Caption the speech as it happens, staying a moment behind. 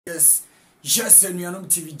Yes, yes, Enuanum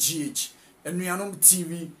TV GH, Enuanum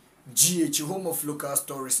TV GH, home of local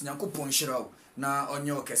stories. Nyanko Ponshirao, na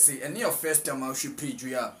onyo kese. Any your first time I should page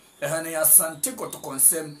we are. Ehane asante KOTOKO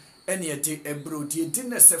nsem any a day ebro die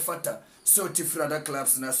dinne sefata. So tifrada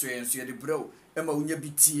clubs na so yensu ye bro. Emma unya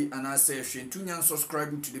biti and I say tunyan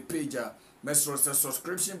subscribe to the page. Mesro se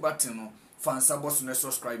subscription button no. Fansa boss na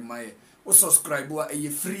subscribe my. O subscribe wa eye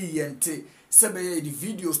free yente. Sebe the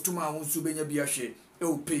videos to ma unsu benya biashe.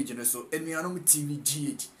 Page and so Enuanum TV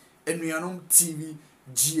GH, Enuanum TV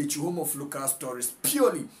GH, home of local stories,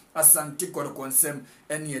 purely asante KOTOKO nsem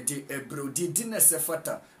any a day ebro di dinne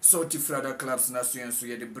sefata sorti frada clubs na so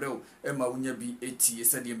ye de bro ema unya bi eti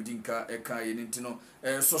said yemdinka eka ye nintino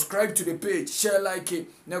subscribe to the page, share, like it,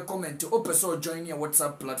 na comment opeso join your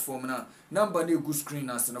WhatsApp platform na number ne good screen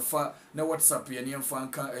as na fa na WhatsApp ye ne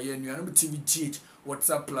mfanka Enuanum TV GH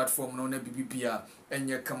WhatsApp platform no na bibia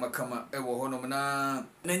enye kama ewo honom na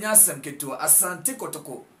nya asem keto asante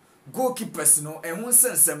KOTOKO goalkeepers no ehun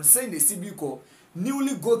sensem say ne sibiko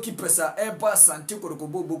newly goalkeepers are eba asante KOTOKO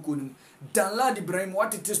boboku nim Danlad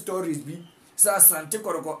what stories be sa asante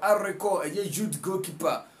KOTOKO areko youth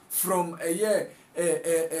goalkeeper from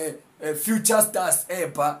future stars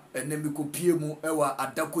eba enemiko piemu ewa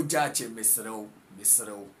adako jache mesrew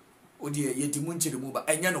odi yedimu nchiri mu ba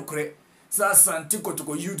enya no kre sa asante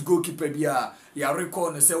KOTOKO youth goalkeeper bia ya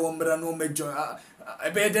record no say wombra no mejo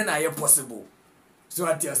ebeden aye possible so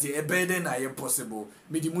atia say ebeden aye possible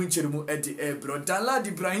medimu nchirimu edi bro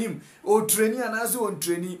Danlad o training anase on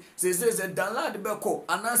training say Danlad beko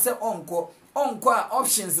anase onko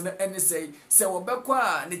options no any say wo beko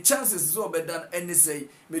a ne chances so obedan any say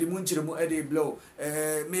medimu nchirimu edi blow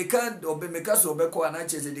meka so beko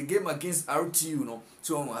anache the game against RTU no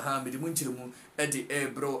so medimu nchirimu edi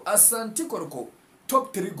bro asante KOTOKO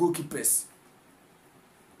top 3 goalkeepers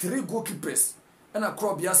and a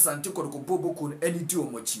crop ya asante KOTOKO boboku any ti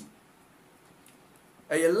omochi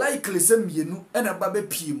likely say mienu and a babe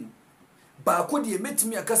pim ba ko de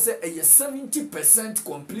metimi aka say 70%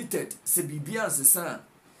 completed se bibia ansesa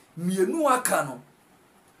mienu aka no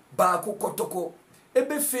ba ko KOTOKO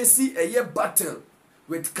ebe face battle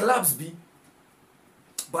with clubs bi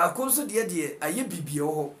ba ko so de aye bibia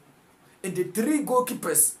ho in the 3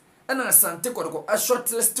 goalkeepers and asante KOTOKO a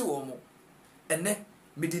shortlist wo ene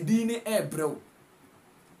medidini bro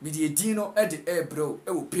mediedino bro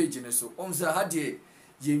wo page ne so onza ha de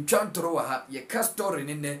ye ntwantoro wa ha ye ka story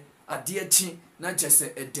ne ade chi na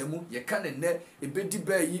chese edemu ye ka ne ebedi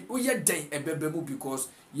bayi uye den ebebemu because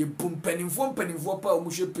ye bumpenimfo pa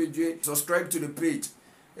omuhwe page. Subscribe to the page.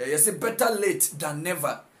 Yes, better late than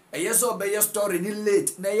never. Yes, obey your story ni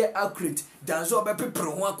late na ye accurate than so be people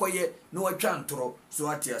ho akoye no atwantoro so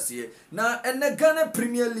atiase na ene Ghana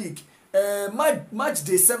Premier League match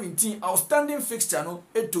day 17 outstanding fixture no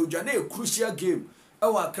etoja na a crucial game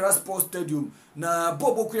our Accra Sports Stadium na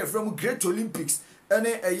boboku from Great Olympics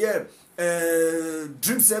ene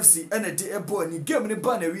Dreams FC ene de ebo ni game ne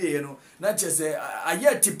ba na wie no na chese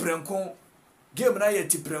aye tiprenko game na aye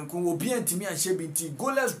tiprenko obi antimi anhye binti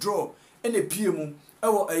goalless draw ene PM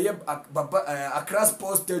ewo Accra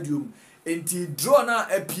Sports Stadium enti draw na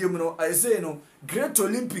PM no I say no Great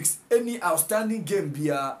Olympics any outstanding game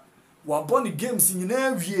bia wa born games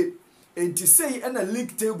nyina wie enti say na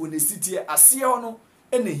league table ne city ase no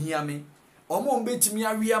ene hiame omo mbetimi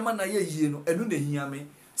awie ama na ye yie no enu ne hiame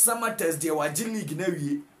sama Thursday wa G League na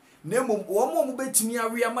wie nemo omo mbetimi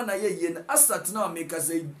awie ama na ye yie na asat na make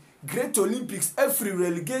say Great Olympics every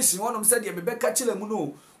relegation one of said ye be ka chile mu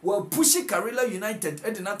no wa pushi Karela United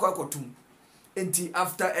edina kwa akotum enti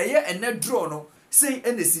after ene draw no say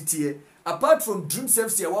ene city apart from Dreams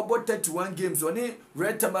FC we bought 31 games on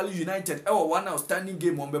Red Tamale United one outstanding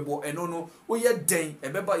game on bebo eno no oye den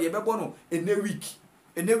yebebo no ene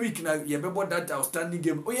week na yebebo that outstanding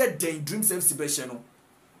game oye den Dreams FC be she no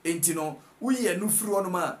enti no uye no free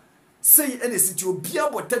on ma say ene city obi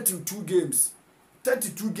about 32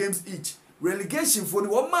 games each relegation for the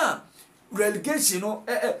one man relegation no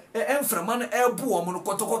enframa no ebo o mo no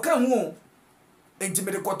KOTOKO ka ho enti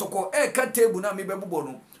me de KOTOKO ka table na me bebo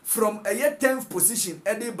no from a 10th position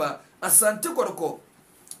edeba asante KOTOKO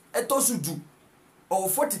etosu du or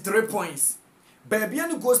 43 points baby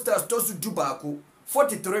and Go Stars tosu du baako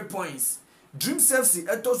 43 points Dreams FC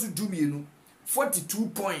etosu du mienu 42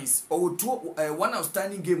 points or one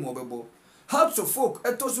outstanding game obebo Hearts of Folk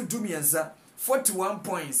etosu du miensa 41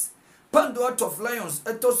 points Pando Out of Lions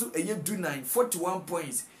etosu du 9 41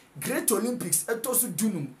 points Great Olympics etosu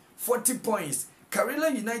dunum 40 points Karela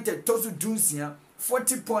United tosu dunsia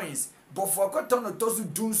 40 points but for Kotono tosu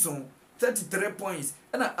dunson 33 points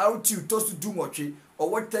and RTU tosu dumotwe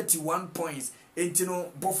or 31 points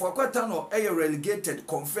Entino Bofuakwata no relegated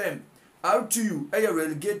confirmed. R2U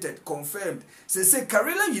relegated confirmed. Say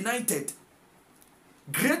Karela United,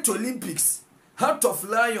 Great Olympics, Heart of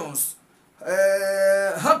Lions,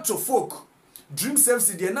 Heart of Folk, Dreams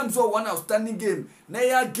FC. The names of one outstanding game.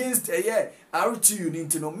 Now against R2U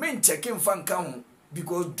Nintino main checking fan count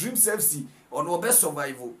because Dreams FC on our best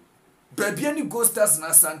survival. Baby any Ghost Stars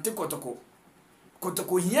na Sante Kotoko.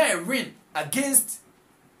 Kotoko here a win against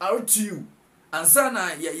R2U. And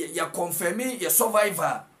sana ya confirming ya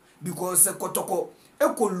survivor because Kotoko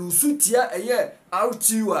eko lusu tia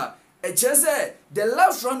R2U a chese the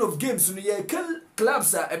last round of games no ye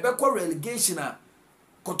clubs a ebeko relegation a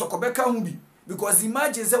Kotoko beka humbi because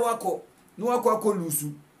imagine se wako no wako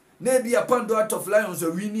lusu na bi apando out of Lions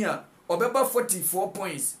a win a obeba 44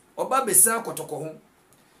 points oba besa Kotoko ho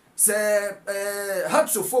se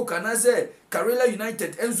Hearts of Folk na se Karela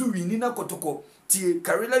United enzo wini na Kotoko tie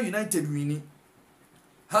Karela United wini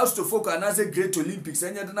House to Folk and as a Great Olympics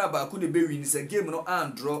and yet na ba ku ne be win is a game no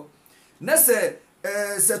and draw na se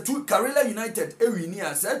two Karela United win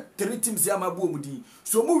a se three teams ya mabo mudi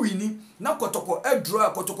so mu win na Kotoko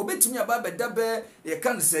draw Kotoko betimi aba be da be ye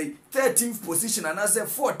can say 13th position and as a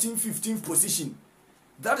 14th 15th position.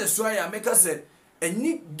 That is why I make us say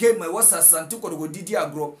any game was Asante Kotoko didi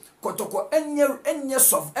agro Kotoko enye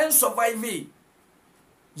survive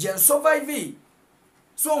yen survive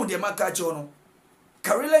so on the makache no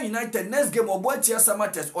Karela United next game oboatia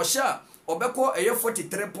Samates Osha obeko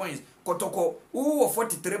 43 points Kotoko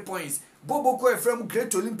 43 points Boboko from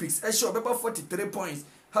Great Olympics Esha obeba 43 points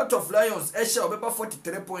Heart of Lions Esha obeba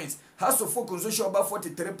 43 points House of Folk Osha obeba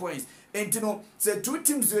 43 points and you know say two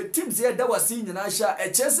teams here that was seen in Asha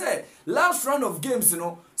HSA last round of games you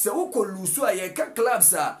know say uko lusu a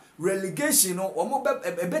clubs relegation no omo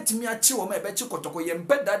betimi achi omo ebechi Kotoko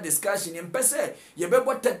yempe that discussion yempe say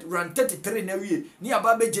yebebo run 33 na wie ni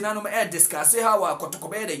aba be gina no discuss how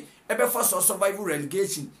Kotoko be dey ebe for survival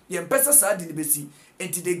relegation yempe say sad ni besi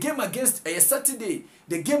into the game against Saturday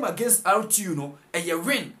the game against R2U no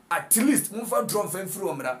win at least mumfa drum fan through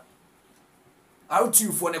omra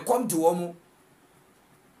R2U for ne come to omo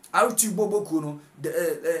R2U Boboku no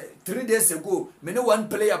 3 days ago me no one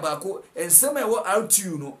player bako and some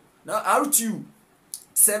R2U no now R2U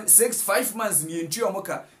 5 months ni yentu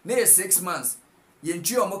omoka na 6 months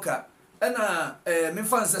yentu omoka na me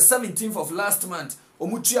fans 17th of last month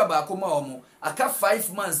omutu abako ma omo aka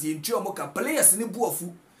 5 months yentu omoka players ni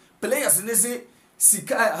buofu players ni se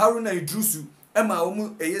sika Haruna Idrusu ema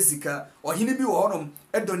omu sika ohini bi wo honom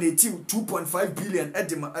donate 2.5 billion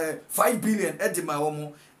edema 5 billion edema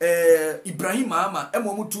omu Ibrahim Mahama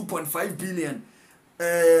ema omu 2.5 billion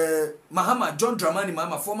Mahama John Dramani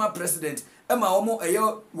Mahama former president ema omu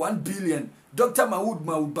 1 billion Dr.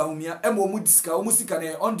 Mahmoud Baumia ema omu diska omu sika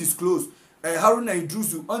na undisclosed Haruna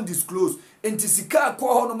Idrusu undisclosed enti sika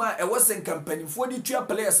kwa honoma wasen company for di tua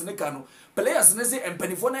players ne ka no players ne se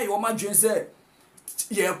empanifo na ye wo madwen se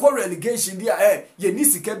ye ko relegation dia ye ni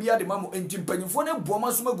sika bia de mamo enti empanifo na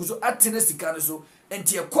buoma so maguso atene sika ne so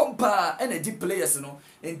enti ye kompa energy players no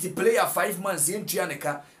enti player 5 months ye ntua ne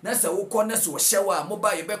ka na se wo ko ne so hyewa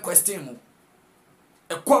mobile be question mu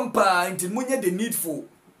kompa enti munye the needful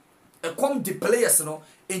kom the players no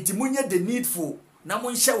enti munye the needful na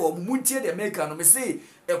mon hyewa muntie de maker no me say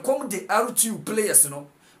come the R2 players no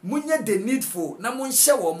munye the needful na mon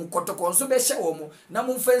hyewa mu Kotoko nso be hyewa mu na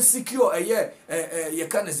mon fan secure ye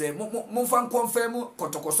kan say mon fan confirm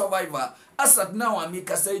Kotoko survivor asat now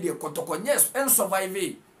amika say the Kotoko yes and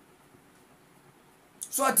survive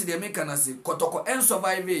so at the maker na say Kotoko and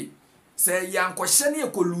survive say yanko hye ne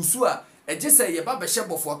ko lusu a eje say ye ba be hye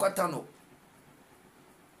Bofuakwata no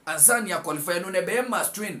Azania qualify no ne be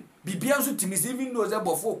must win bibianso teams even knows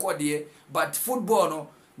about for code but football no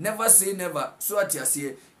never say never so at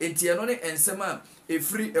yase enti no ne ensema e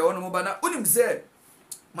free e wono mo bana unim say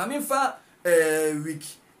mamimfa week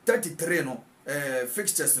 33 no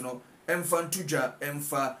fixtures no emfa ntudwa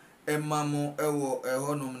emfa emamo ewo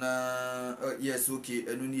honum na yes okay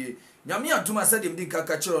enu nie nyame atuma said dem din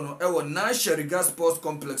kaka chiro no ewo National Gas Sports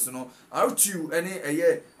Complex no R2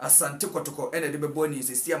 ene Asante Kotoko ene de bebo ni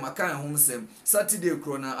sesi amakan homsem Saturday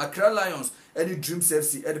kro na Accra Lions ene Dreams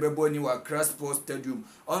FC ene bebo ni wa Accra Sports Stadium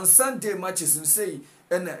on Sunday matches say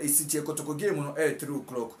ene City Kotoko game no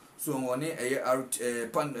 3:00 so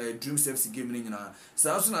one Dreams FC game ni nyina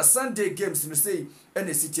so na Sunday games no say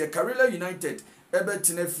ene City Karela United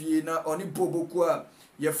ebetina fie na oni Boboku a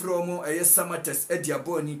ye from Samates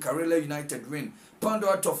Ediaboni Karela United win Pando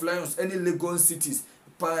out of Lions any Legon Cities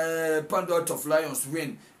Pando out of Lions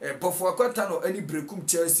win Bofuakwata no any Brekum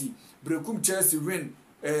Chelsea win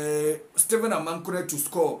Stephen Amankure to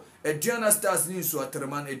score. Diana Stars ni so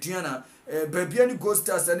atreman Diana Babiani Gold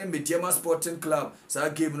Stars and Mediama Sporting Club. So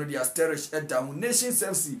game no the Asterish at down Nations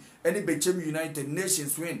FC and Bechem United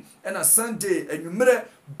Nations win. And a Sunday and you made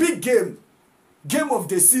big game of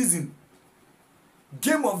the season.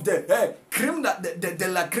 Game of the cream that the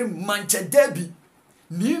la cream mancha derby.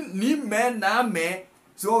 Ni me na me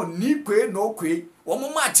so ni kwe no kwe.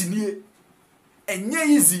 One match ni. And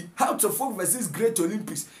easy how to folk versus Great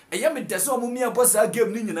Olympics. And ya me teso mumia boss a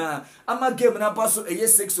game ni nyina. Ama game na paso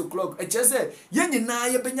 6 o'clock. E chese ye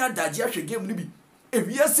nyina ye benya daji ahwe game ni bi. E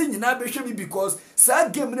wi ase nyina be hwe bi because sa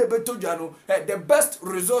game na beto dwa no the best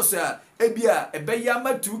resource e bia e be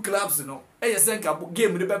yama two clubs no. E yesen ka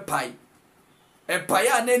game ni be pai. E pai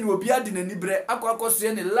a na ni obi ade na ni bre akwakoso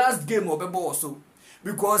ye ni last game obebo so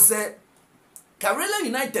because Karela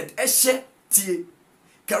United ehye tie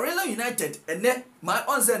Karela United and my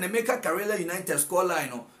answer and make Karela United score line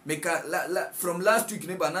no make from last week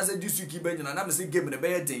neighbor na say this week ben na me say game the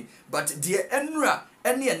better day but the enra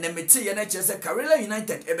any and nemete ye na chese Karela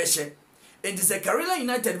United ebehye and the Karela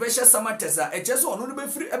United behye samatesa e chese onu no be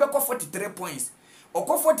free ebekọ 43 points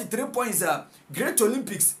okọ 43 points Great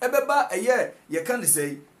Olympics ebeba eye ye can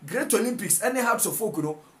say Great Olympics any Hearts of Folk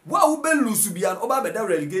no wa wo be lose bia no oba beda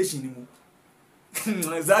relegation ni mu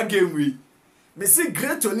that game we me see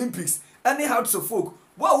Great Olympics any Hearts of Folk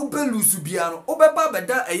wa wo be lose bia no obeba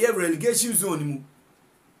beda eye relegation zone mu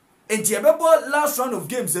enti ebebo last round of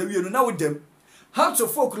games awie no na wo dem Hearts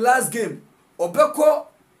of Folk last game obekọ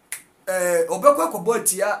akọbọ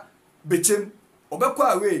tia bechem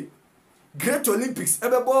obekọ away Great Olympics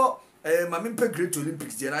ebebo mamimpe Great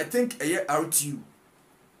Olympics there I think eye RTU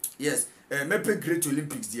yes mepe Great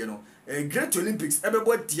Olympics there no Great Olympics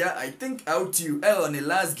ebebo tia I think RTU on the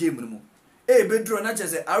last game no bedro na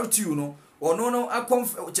chese RTU no ono no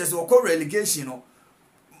akonf chese okọ relegation no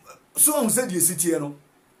so on said the city no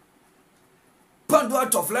Pando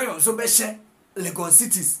out of Lions so be she Legon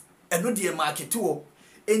Cities eno de market wo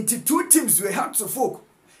enti two teams we have to folk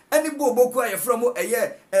any bobo aye from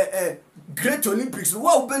Great Olympics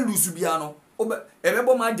wo be lose bia no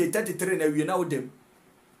ebebo ma de 33 na wie na wo dem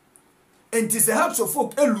enti se have to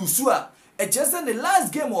folk elusu a just the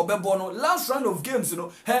last game obebo no last round of games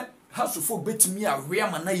no House of Folk bet me a rare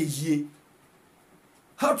mana ye.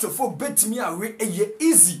 House of Folk bet me a rare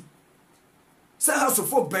easy. Say House of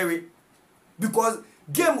Folk berry because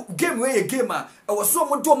game where a gamer I was so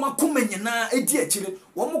much ma kumenya na edi achire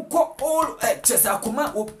wo mo ko all chess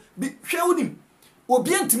akoma bi hwewunim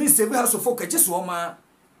obi antimi save House of Folk just wo ma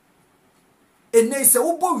ene se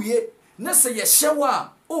wo bo wie na se ye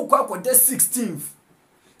hyewa o kwa akoda 16th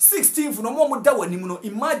no mo da wanim no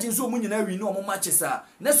imagine so munyina wi no mo matches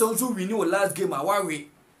na so nso wi ni o last game awawe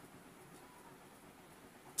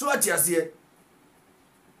so atiase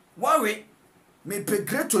wawe me pe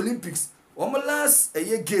Great Olympics o mo last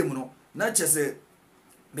game no na chese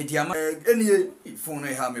mediama enie phone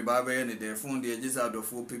e ha me ba ba ne the phone dey just out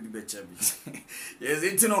of ope bi be chabi yes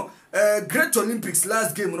it no Great Olympics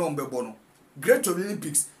last game no mbebo no Great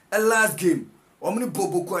Olympics last game omni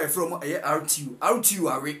bobo ko from RTU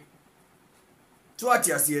are to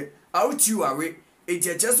atiase RTU are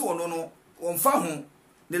ejechese wono no wonfa ho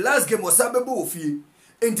the last game was abebo ofie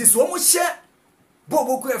enti so mo hye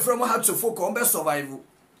bobo ko from Hearts of Folk on be survive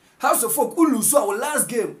House of Folk ulusu our last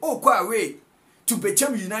game ko away to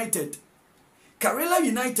Bechem United Karela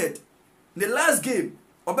United the last game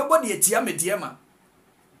obebo de etia mediema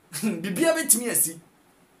bibia betimi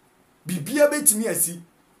asi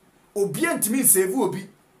obi antimi save obi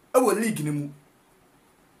ewo league ni mu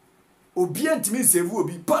obi antimi save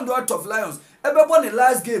obi Pando out of Lions ebebo ne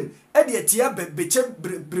last game e de etia Bechem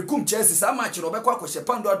brekum Chelsea sa match no obekwa kwose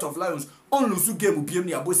Pando out of Lions on lose game obiem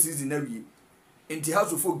ni abo season na wie enti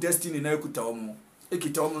House of Folk destiny na ekuta omo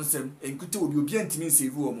ekita omo nsem enkuta obi antimi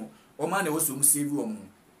save omo ma na wo so mu save omo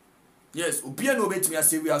yes obi na obetimi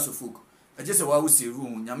save House of Folk ajese wa wo save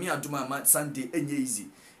omo nyame aduma ma Sunday enye easy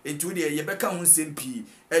into the Yebeka Hunsempi,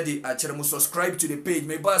 Eddie, I subscribe to the page.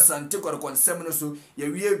 My boss and take on seminal so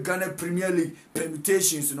ye Ghana Premier League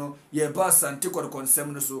permutations, ye boss and take on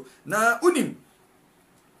seminal so now unim.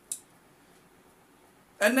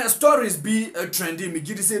 And stories be trending. Me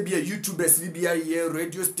give say be a YouTubers, ni be a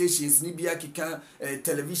radio stations, ni be a kika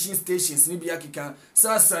television stations, ni be a kika.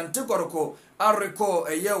 Sasa take on I recall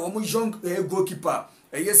a year one young goalkeeper.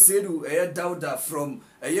 Yes, Sedu, Dauda from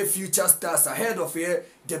Future Stars ahead of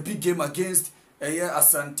the big game against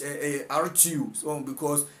Asant RTU. So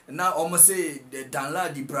because now almost say the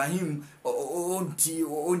Danlad Ibrahim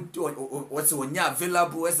what's one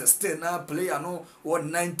available as a still now player no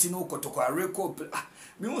 119 KOTOKO record.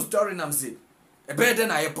 Me story nam say e better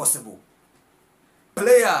na possible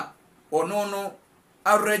player or no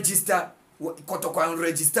I register KOTOKO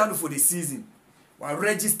register for the season. One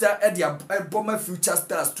register at the Bomber Future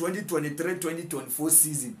Stars 2023-2024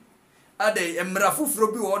 season. At the Emrafu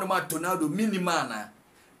Frobi one ma Tornado Minimana.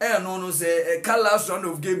 No say a last round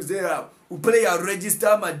of games there who play a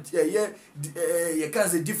register ma you can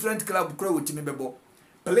say different club crow with me bebo.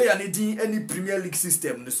 Play any Premier League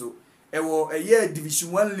system so. A year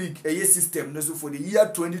Division 1 League a year system so for the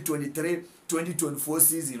year 2023-2024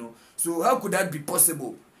 season. So how could that be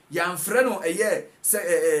possible? Yan friend a year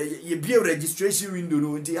say ye be a registration window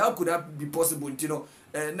no. How could that be possible? You know,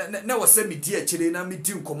 na was send me dear chile na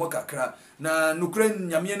meeting komo kakra na nukre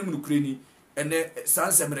nyame anum nukre ni ene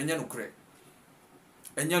sanse mrenya nukre.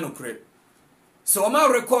 Enya nukre. So ma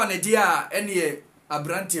record na dia ene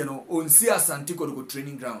abrante no onsi Asante KOTOKO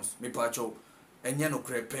training grounds me pacho enya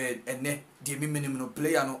nukre pe ene die minim no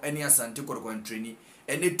player no ene Asante KOTOKO training.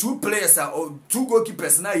 And the two players are or two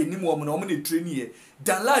goalkeepers now in Nimo training.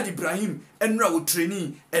 Danlad Ibrahim and Raul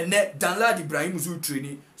training and net Danlad Ibrahim who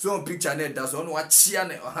training. So picture net does on what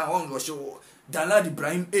Chian on show Danlad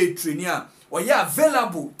Ibrahim a trainer or ya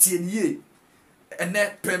available TNA and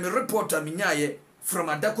net premier reporter Minyaye from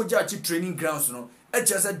Adakojachi training grounds no. It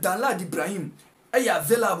just a Danlad Ibrahim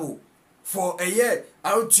available for a year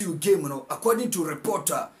RTU game no according to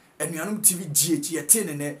reporter and Yanum TV GH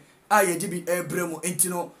yetene aye dibi ebremu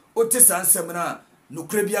entino otesa nsem no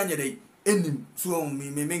krebia nyede enim so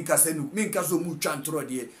menka se no menka so mu twantro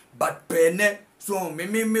de but pene so me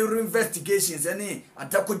investigations any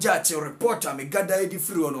Adakoja che reporter me gada edi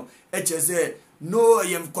free no echeze no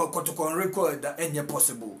yem KOTOKO record that any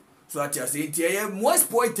possible so at say it Danlad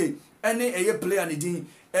Poatey any a player ni din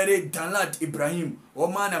ere Danlad Ibrahim o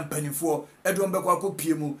man and penifo edon bekwa ko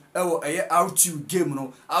piemu ewo eye RTU game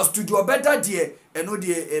no our studio better there eno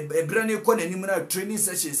de ebrane ko nanim na training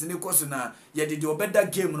sessions ni course na ye de better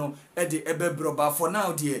game no e de ebebro ba for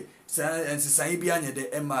now there san bi anye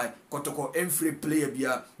de mi KOTOKO free player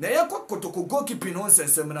bia na ye KOTOKO goalkeeping no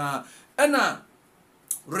sensem na ena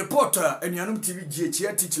reporter enuanum TV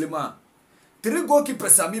GH teachlema 3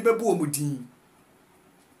 goalkeepers ami bebu omudin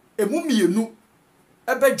emu mienu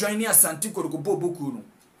ebe join Asante KOTOKO boboku no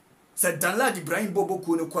se Danlad Ibrahim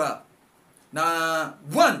boboku no kwa na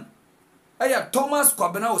one aya Thomas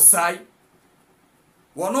Kwabena Osai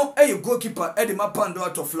wono eye goalkeeper Edema Pando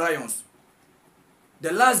out of Lions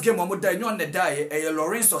the last game omo die nyon ne die eye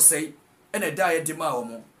Lawrence Osei ene die de ma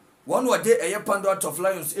omo one wo de eye Pando out of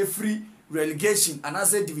Lions e free relegation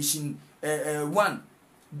another division 1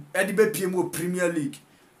 edibe PMO Premier League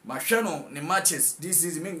Machano ne matches this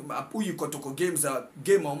season me apuyi KOTOKO games a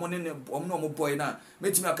game omo ne omo boy na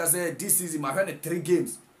metimi akaze this season ma 3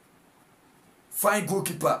 games fine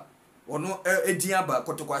goalkeeper ono ediaba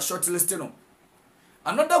KOTOKO shortlist no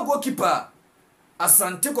another goalkeeper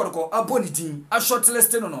Asante KOTOKO abonidin a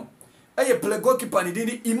shortlist no eye play goalkeeper ni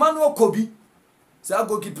din Emmanuel Kobi sa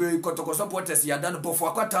goalkeeper KOTOKO supporters ya dan bofo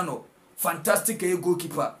akwata no fantastic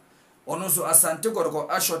goalkeeper ono so Asante KOTOKO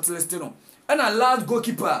a shortlist no and a last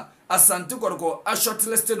goalkeeper Asante KOTOKO a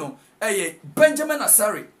shortlist no Benjamin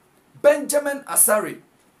Asare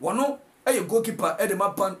wono goalkeeper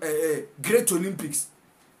Edema Pan Great Olympics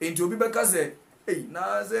into obi beka say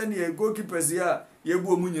na say ne goalkeepers here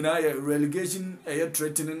yebu omu nyina relegation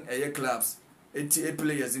threatening clubs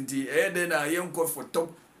players into then yenko for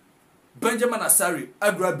top Benjamin Asare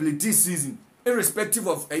arguably this season irrespective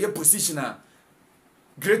of position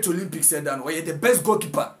Great Olympics said that or the best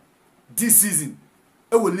goalkeeper this season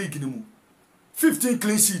league ni mu 15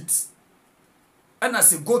 clean sheets and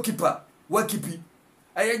as a goalkeeper what keep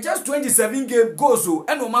just 27 game goals so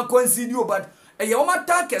and o ma concede but o ma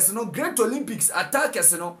attackers no Great Olympics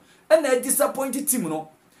attackers no and a disappointed team no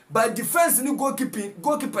but defense ni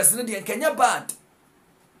goalkeepers no dey Kenya bad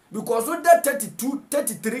because with that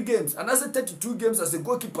 33 games and as 32 games as a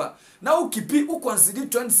goalkeeper now keep who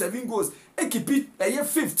concede 27 goals e keep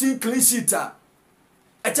 15 clean sheets a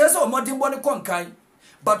chance of modern body conkai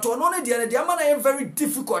but on only the man very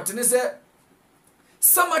difficult and say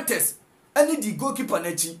Samates any the goalkeeper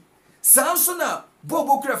nechi Samsona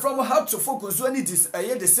Bobo Kra from how to focus when it is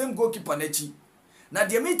the same goalkeeper nechi na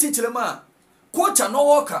the me teach them coach and no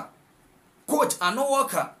worker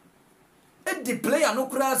e the player no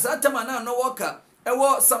kra zatama no worker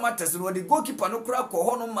ewo Samates no the goalkeeper no kra ko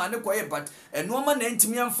ho no man ko but no man na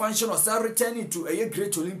ntimi function or start returning to a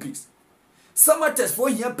Great Olympics Samates for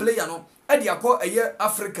here player no e dey call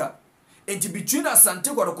Africa and between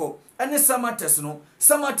Asante KOTOKO and Samates no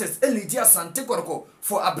Samates elidi Asante KOTOKO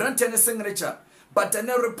for Abrante and signature but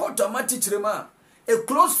a reporter ma teach them a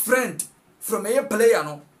close friend from a player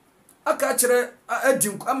no aka chere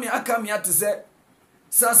adim ami aka mi atese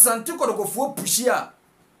sa Asante Kotoko fo pushia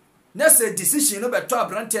na se decision no beto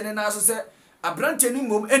abrante ne na so se abrante ni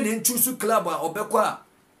mom ene choose club a obekọ a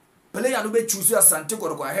player no be choose Asante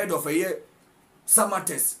Kotoko ahead of a year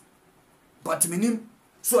Samates but minim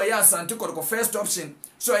so I Asante Kotoko first option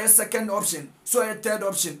so I second option so I third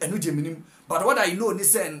option enu je minim but what I know ni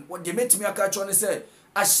say what they make me aka cho ni say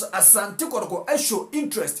Asante Kotoko I show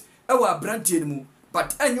interest e wa abrante ni mu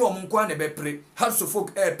but enye omunkwa na be pre House of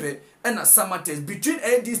Folk airpay and Samates between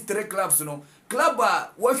these three clubs you know club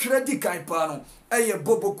wa hwere di kan pa no eye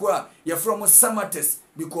Boboko a ye from Samates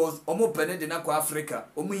because omo pene de na kwa Africa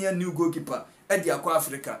omo ya new goalkeeper e di akwa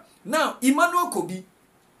Africa now Emmanuel Kobi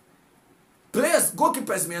players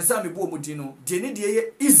goalkeepers me ansa me bo omudi no de ne de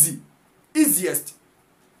ye easiest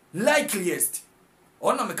likeliest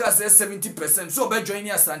ona me ka say 70% so be join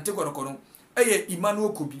Asante Kotoko no eye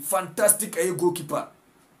Emmanuel Kobi fantastic goalkeeper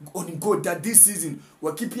on goal that this season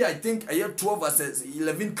we keep here I think 12 versus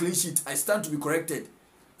 11 clean sheet I stand to be corrected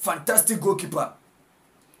fantastic goalkeeper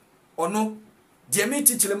ono Jemi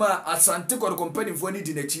Chichlema Asante Kotoko company for ni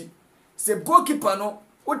dinechi se goalkeeper no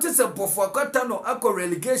what is a Bofuakwata no ako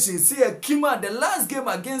relegation see a Kima the last game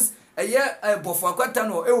against Bofuakwata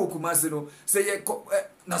no Kumasi no say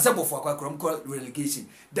na se Bofuakwata relegation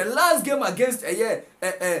the last game against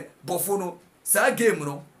Bofono sa game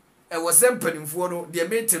no e was sempering for no the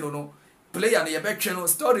meeting no player na yebetwe no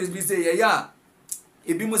stories be say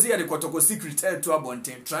ebi mo say the Kotoko secret to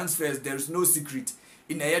abonten transfers there is no secret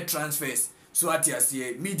in transfers so at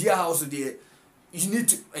here media house there you need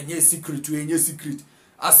to enye secret to enye secret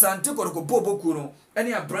Asante Kotoko Boboko no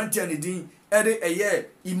any abrante and din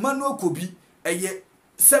Emmanuel Kobi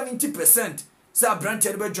 70% say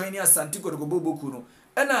abrante be join Asante Kotoko Boboko no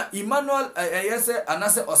ena Emmanuel say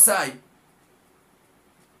anase Osai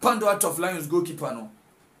Pando out of Lions goalkeeper no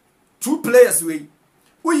two players we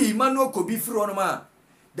Emmanuel Kobi free on ma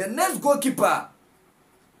the next goalkeeper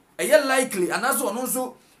likely anaso ono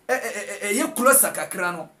so close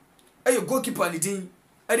kakra no goalkeeper ni din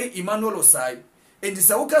Emmanuel Osai and the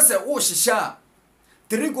Sauka say hyehyɛ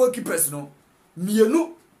three goalkeepers no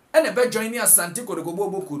mienu ene be join Asante Kotoko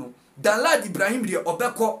Boboko no Danlad Ibrahim de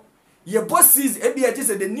obekɔ ye boss season e be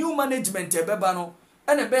say the new management ebeba no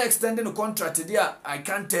ene be extending the contract there I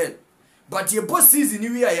can't tell but ye boss season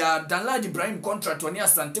we ya Danlad Ibrahim contract on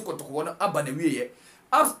Asante Kotoko no aba na we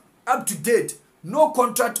up to date no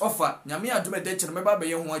contract offer nyame adome de kire meba be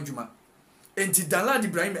ye ho adwuma enti Danlad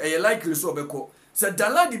Ibrahim likely so obekɔ say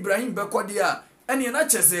Danlad Ibrahim bekɔ dia ene na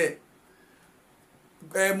chese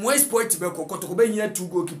Moise Poit beko Kotoko be here two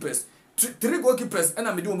goalkeepers three goalkeepers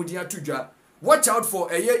ena me de omudi atudwa watch out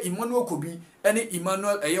for Emmanuel Kobi ene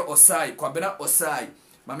Emmanuel Osai Kwabena Osai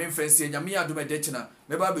mame mfensi nyame adome de kina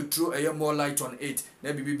meba be throw more light on it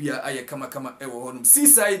na bibia aye kama ewo honum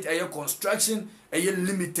Seaside construction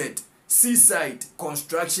limited Seaside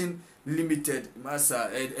construction limited masa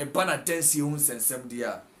bana tensi hun sensem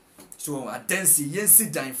dia so atensi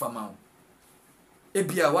yensi dan fama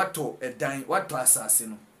ebia wato dan wato asase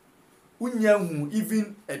no unya hu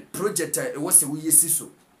even a project e was we yesi so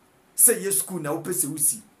say ye school na upese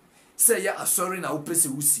usi say ya asori na upese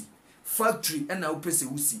usi factory na upese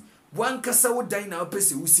usi one kasa wo dan na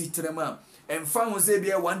upese usi trema emfa ho say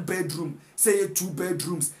bia one bedroom say ye two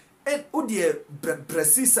bedrooms and odie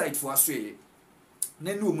precise site for asoye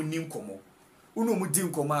na ni omu nim komo unu omu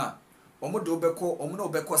din komo a omu do obekọ omu na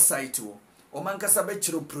obekọ site wo omankasa be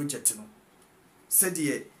kire project no said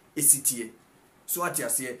esitie so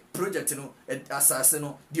atiase project no asase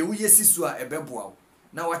no de wo yesi so a ebeboa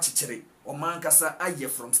na wa kikire o mankasa aye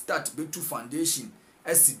from start be to foundation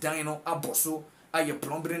asidan no aboso aye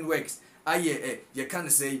plumbing works aye you can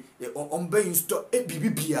say on be install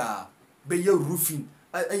bibibia be ye roofing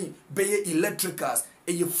be ye electricals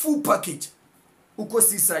full package uko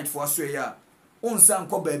seaside for so ya onsan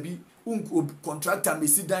ko baby contractor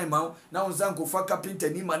mesi dan ma na onzan ko fa carpenter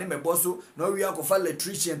ni mane meboso na wi akofa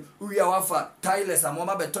electrician wi awafa tilers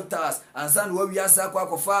amoma beto tiles ansan wi asa ko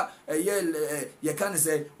akofa ye can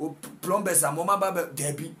say plumbers amoma ba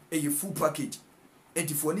debi full package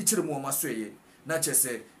entifo ni kire mo maso ye na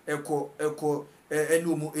chese eko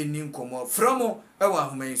enumu enin komo from ewa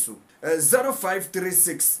homen so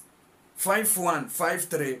 0536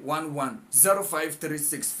 515311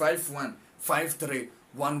 0536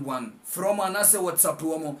 515311 from anase WhatsApp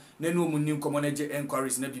womo nenu munim komoneje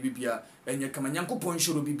enquiries na bibia enye kama nyankopon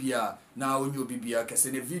shoro bibia na onyo bibia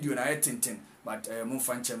kese ne video na etenten but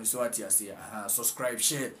mumfa nchemi so ati ase subscribe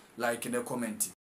share like and comment